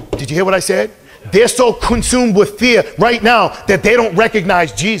 Did you hear what I said? They're so consumed with fear right now that they don't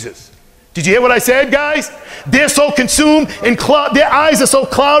recognize Jesus. Did you hear what I said, guys? They're so consumed and their eyes are so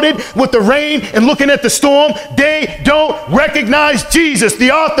clouded with the rain and looking at the storm, they don't recognize Jesus,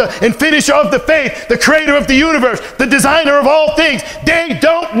 the author and finisher of the faith, the creator of the universe, the designer of all things. They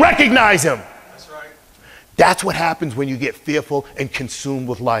don't recognize him. That's right. That's what happens when you get fearful and consumed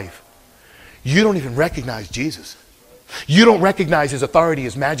with life. You don't even recognize Jesus. You don't recognize his authority,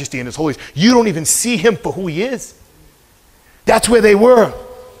 his majesty, and his holiness. You don't even see him for who he is. That's where they were.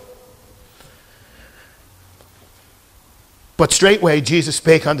 But straightway Jesus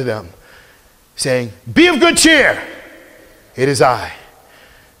spake unto them, saying, be of good cheer. It is I.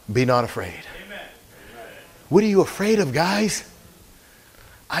 Be not afraid. Amen. What are you afraid of, guys?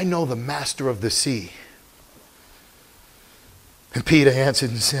 I know the master of the sea. And Peter answered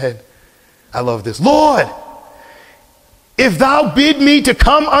and said, I love this. Lord, if thou bid me to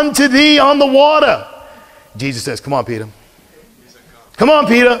come unto thee on the water. Jesus says, come on, Peter. Come on,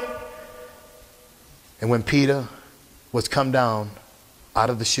 Peter. And when Peter was come down out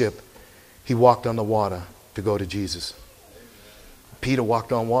of the ship, he walked on the water to go to Jesus. Peter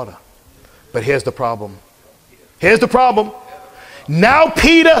walked on water. But here's the problem. Here's the problem. Now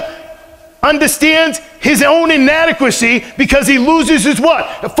Peter understands his own inadequacy because he loses his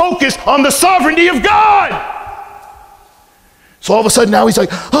what? The focus on the sovereignty of God. So all of a sudden now he's like,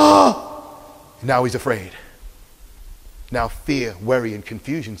 oh. Now he's afraid. Now fear, worry, and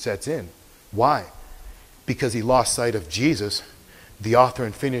confusion sets in. Why? Because he lost sight of Jesus, the author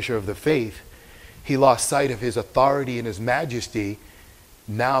and finisher of the faith. He lost sight of his authority and his majesty.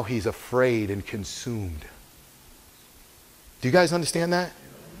 Now he's afraid and consumed. Do you guys understand that?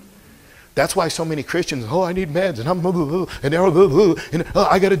 That's why so many Christians, oh, I need meds, and I'm, and they're, and oh,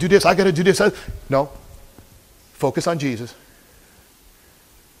 I got to do this, I got to do this. No. Focus on Jesus,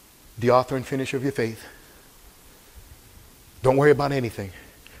 the author and finisher of your faith. Don't worry about anything.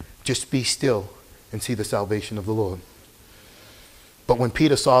 Just be still and see the salvation of the Lord. But when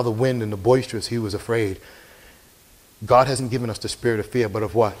Peter saw the wind and the boisterous, he was afraid. God hasn't given us the spirit of fear, but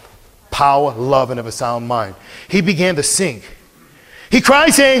of what? Power, love, and of a sound mind. He began to sink. He cried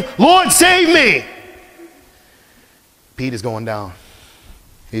saying, Lord, save me. Peter's going down.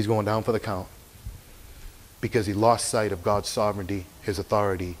 He's going down for the count because he lost sight of God's sovereignty, his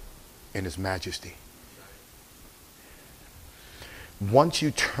authority, and his majesty. Once you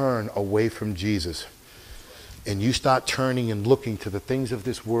turn away from Jesus and you start turning and looking to the things of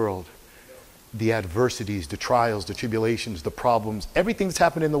this world, the adversities, the trials, the tribulations, the problems, everything that's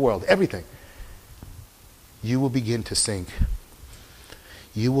happened in the world, everything, you will begin to sink.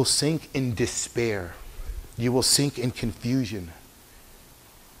 You will sink in despair. You will sink in confusion.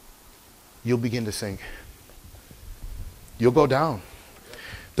 You'll begin to sink. You'll go down.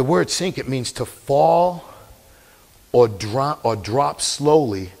 The word sink, it means to fall or drop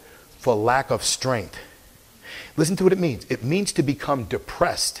slowly for lack of strength. Listen to what it means. It means to become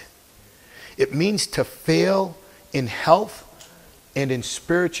depressed. It means to fail in health and in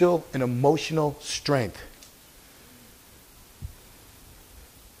spiritual and emotional strength.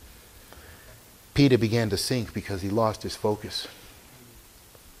 Peter began to sink because he lost his focus.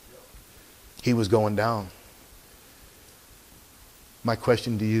 He was going down. My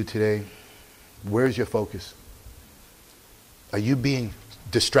question to you today, where's your focus? Are you being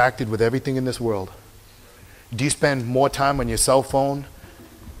distracted with everything in this world? Do you spend more time on your cell phone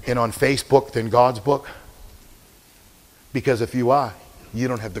and on Facebook than God's book? Because if you are, you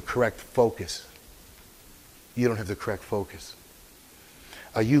don't have the correct focus. You don't have the correct focus.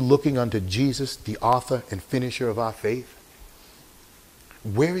 Are you looking unto Jesus, the author and finisher of our faith?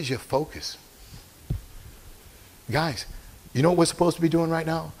 Where is your focus? Guys, you know what we're supposed to be doing right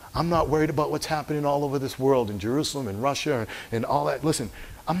now? I'm not worried about what's happening all over this world, in Jerusalem and Russia and all that. Listen,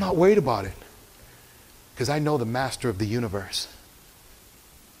 I'm not worried about it because I know the master of the universe.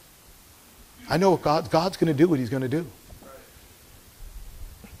 I know what God's going to do what he's going to do.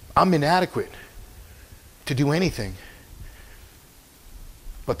 I'm inadequate to do anything.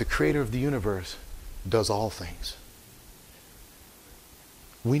 But the creator of the universe does all things.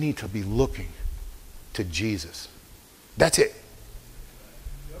 We need to be looking to Jesus. That's it.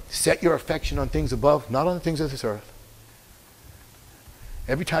 Set your affection on things above, not on the things of this earth.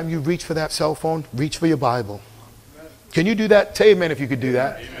 Every time you reach for that cell phone, reach for your Bible. Can you do that? Say amen if you could do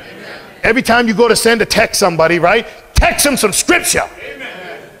that. Amen. Every time you go to send a text somebody, right? Text them some scripture.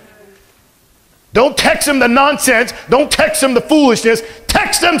 Amen. Don't text them the nonsense. Don't text them the foolishness.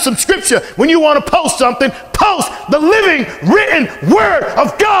 Text them some scripture. When you want to post something, post the living, written word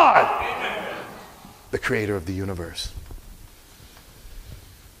of God. The creator of the universe.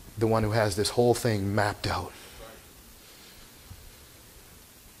 The one who has this whole thing mapped out.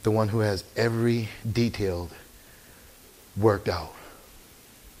 The one who has every detail worked out.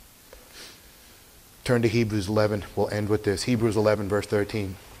 Turn to Hebrews 11. We'll end with this. Hebrews 11, verse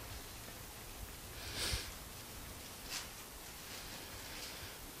 13.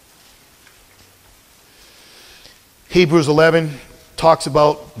 Hebrews 11 talks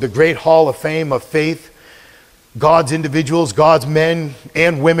about the great hall of fame of faith, God's individuals, God's men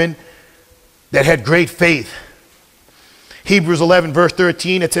and women that had great faith. Hebrews 11 verse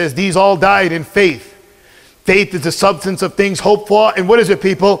 13, it says, these all died in faith. Faith is the substance of things hoped for. And what is it,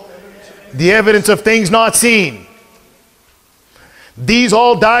 people? The evidence of things not seen. These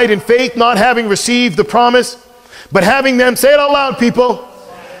all died in faith, not having received the promise, but having them, say it out loud, people,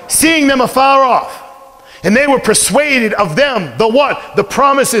 seeing them afar off. And they were persuaded of them, the what? The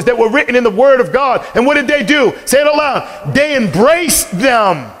promises that were written in the Word of God. And what did they do? Say it aloud. They embraced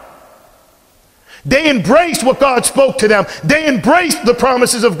them. They embraced what God spoke to them. They embraced the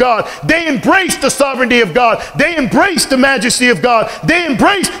promises of God. They embraced the sovereignty of God. They embraced the majesty of God. They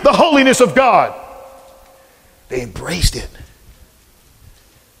embraced the holiness of God. They embraced it.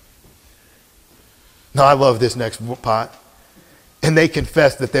 Now I love this next part. And they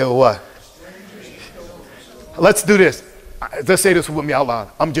confessed that they were what? Let's do this. Let's say this with me out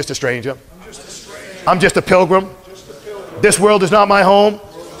loud. I'm just a stranger. I'm just a pilgrim. This world is not my home.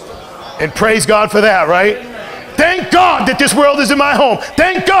 And praise God for that, right? Thank God that this world is in my home.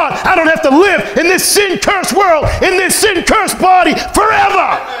 Thank God I don't have to live in this sin-cursed world, in this sin-cursed body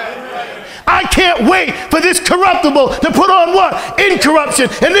forever. I can't wait for this corruptible to put on what? Incorruption.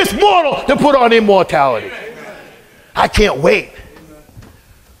 And this mortal to put on immortality. I can't wait.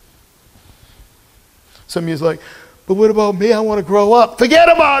 Some of you is like, but what about me? I want to grow up. Forget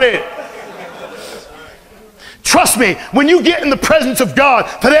about it. Trust me, when you get in the presence of God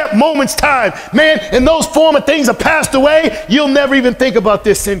for that moment's time, man, and those former things are passed away, you'll never even think about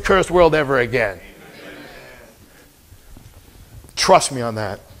this sin-cursed world ever again. Trust me on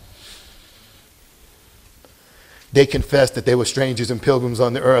that. They confessed that they were strangers and pilgrims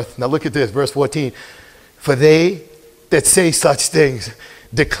on the earth. Now look at this, verse 14. For they that say such things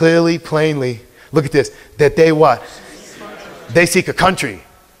declare plainly, look at this, that they what? They seek a country.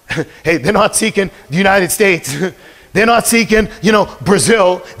 Hey, they're not seeking the United States. They're not seeking,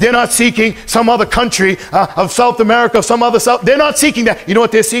 Brazil. They're not seeking some other country of South America, some other South. They're not seeking that. You know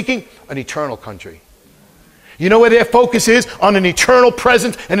what they're seeking? An eternal country. You know where their focus is? On an eternal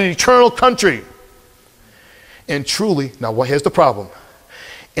presence and an eternal country. And truly, now here's the problem.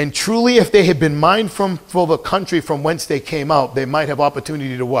 And truly, if they had been mindful for the country from whence they came out, they might have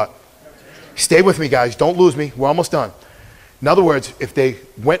opportunity to what? Stay with me, guys. Don't lose me. We're almost done. In other words,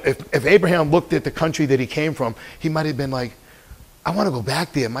 if Abraham looked at the country that he came from, he might have been like, I want to go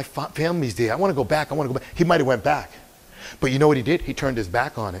back there. My family's there. I want to go back. He might have went back. But you know what he did? He turned his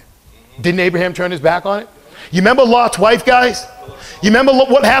back on it. Didn't Abraham turn his back on it? You remember Lot's wife, guys? You remember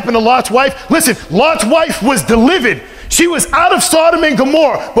what happened to Lot's wife? Listen, Lot's wife was delivered. She was out of Sodom and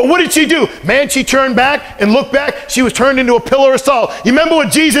Gomorrah. But what did she do? Man, she turned back and looked back. She was turned into a pillar of salt. You remember what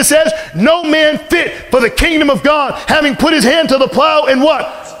Jesus says? No man fit for the kingdom of God, having put his hand to the plow and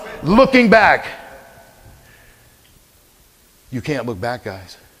what? Looking back. You can't look back,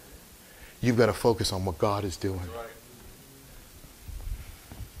 guys. You've got to focus on what God is doing.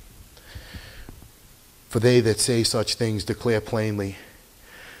 For they that say such things declare plainly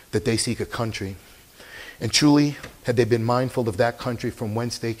that they seek a country. And truly, had they been mindful of that country from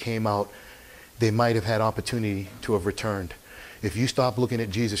whence they came out, they might have had opportunity to have returned. If you stop looking at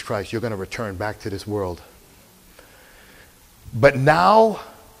Jesus Christ, you're going to return back to this world. But now,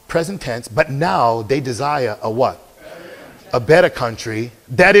 present tense, but now they desire a what? A better country.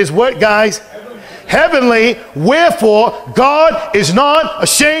 That is what, guys? Heavenly. Wherefore, God is not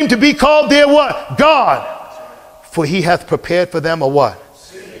ashamed to be called their what? God. For he hath prepared for them a what?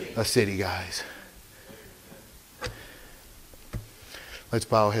 A city, guys. Let's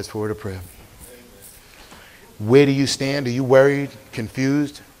bow our heads for a word of prayer. Where do you stand? Are you worried,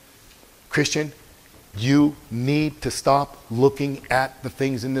 confused? Christian, you need to stop looking at the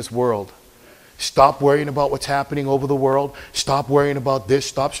things in this world. Stop worrying about what's happening over the world. Stop worrying about this.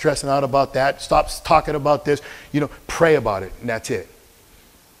 Stop stressing out about that. Stop talking about this. Pray about it, and that's it.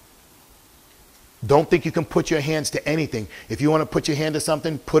 Don't think you can put your hands to anything. If you want to put your hand to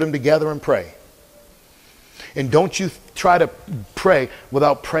something, put them together and pray. And don't you try to pray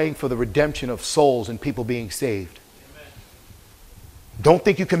without praying for the redemption of souls and people being saved. Don't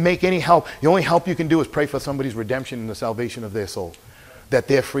think you can make any help. The only help you can do is pray for somebody's redemption and the salvation of their soul. That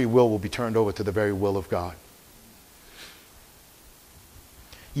their free will be turned over to the very will of God.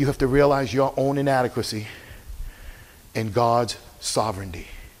 You have to realize your own inadequacy and God's sovereignty,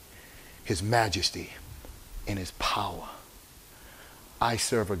 his majesty, and his power. I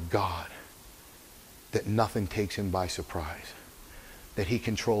serve a God that nothing takes him by surprise. That he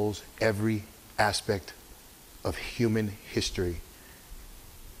controls every aspect of human history.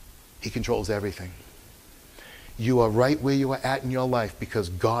 He controls everything. You are right where you are at in your life because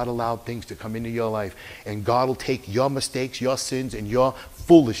God allowed things to come into your life. And God will take your mistakes, your sins, and your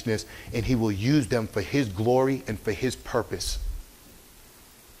foolishness, and he will use them for his glory and for his purpose.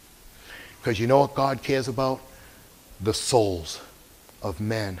 Because you know what God cares about? The souls of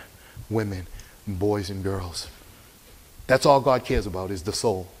men, women, boys, and girls. That's all God cares about, is the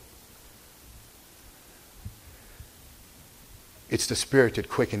soul. It's the spirit that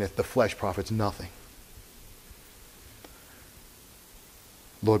quickeneth, the flesh profits nothing.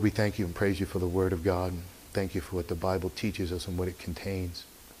 Lord, we thank you and praise you for the word of God. And thank you for what the Bible teaches us and what it contains.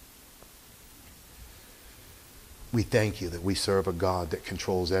 We thank you that we serve a God that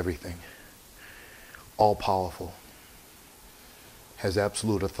controls everything. All powerful. Has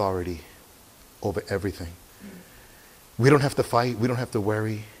absolute authority over everything. We don't have to fight. We don't have to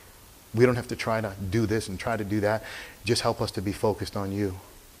worry. We don't have to try to do this and try to do that. Just help us to be focused on you.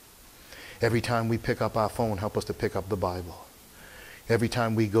 Every time we pick up our phone, help us to pick up the Bible. Every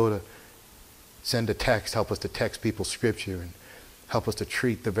time we go to send a text, help us to text people scripture and help us to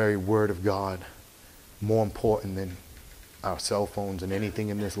treat the very word of God more important than our cell phones and anything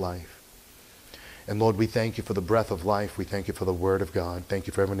in this life. And Lord, we thank you for the breath of life. We thank you for the word of God. Thank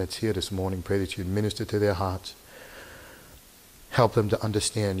you for everyone that's here this morning. Pray that you minister to their hearts. Help them to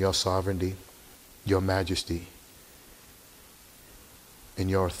understand your sovereignty, your majesty, and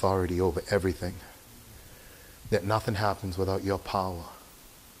your authority over everything. That nothing happens without your power.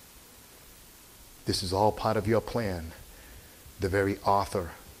 This is all part of your plan. The very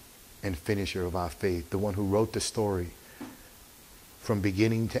author and finisher of our faith. The one who wrote the story from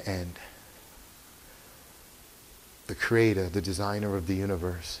beginning to end. The creator, the designer of the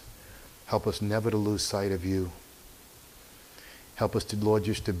universe. Help us never to lose sight of you. Help us to, Lord,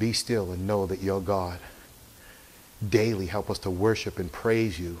 just to be still and know that you're God. Daily help us to worship and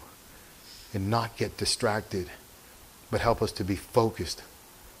praise you and not get distracted, but help us to be focused.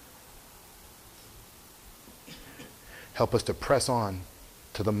 Help us to press on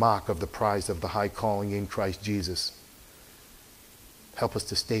to the mark of the prize of the high calling in Christ Jesus. Help us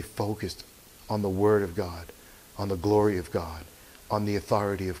to stay focused on the Word of God, on the glory of God, on the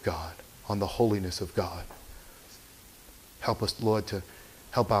authority of God, on the holiness of God. Help us, Lord, to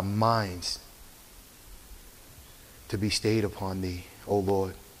help our minds to be stayed upon thee, O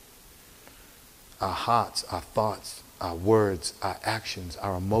Lord. Our hearts, our thoughts, our words, our actions,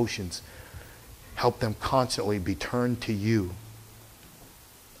 our emotions, help them constantly be turned to you.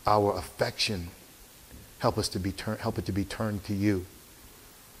 Our affection, help it to be turned to you.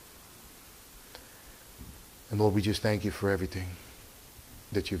 And Lord, we just thank you for everything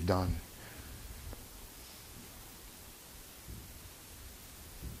that you've done.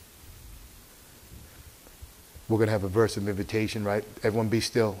 We're going to have a verse of invitation, right? Everyone be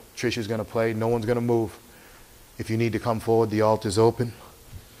still. Trisha's going to play. No one's going to move. If you need to come forward, the altar's open.